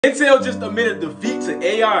Intel just admitted defeat to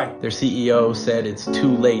AI. Their CEO said it's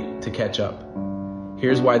too late to catch up.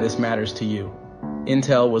 Here's why this matters to you.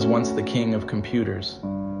 Intel was once the king of computers.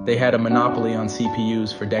 They had a monopoly on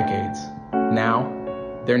CPUs for decades. Now,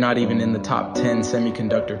 they're not even in the top 10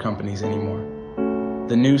 semiconductor companies anymore.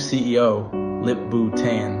 The new CEO, Lip-Bu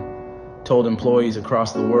Tan, told employees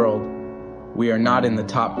across the world, "We are not in the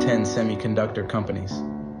top 10 semiconductor companies.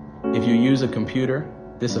 If you use a computer,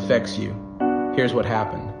 this affects you." Here's what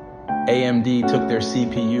happened. AMD took their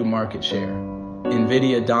CPU market share.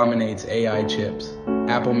 NVIDIA dominates AI chips.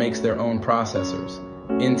 Apple makes their own processors.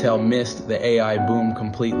 Intel missed the AI boom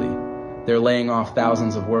completely. They're laying off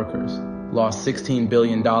thousands of workers, lost $16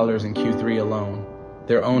 billion in Q3 alone.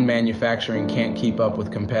 Their own manufacturing can't keep up with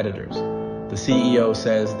competitors. The CEO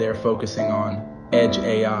says they're focusing on edge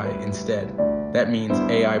AI instead. That means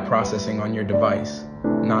AI processing on your device,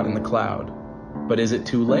 not in the cloud. But is it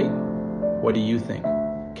too late? What do you think?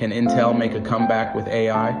 Can Intel make a comeback with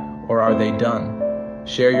AI, or are they done?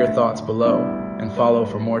 Share your thoughts below and follow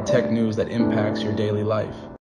for more tech news that impacts your daily life.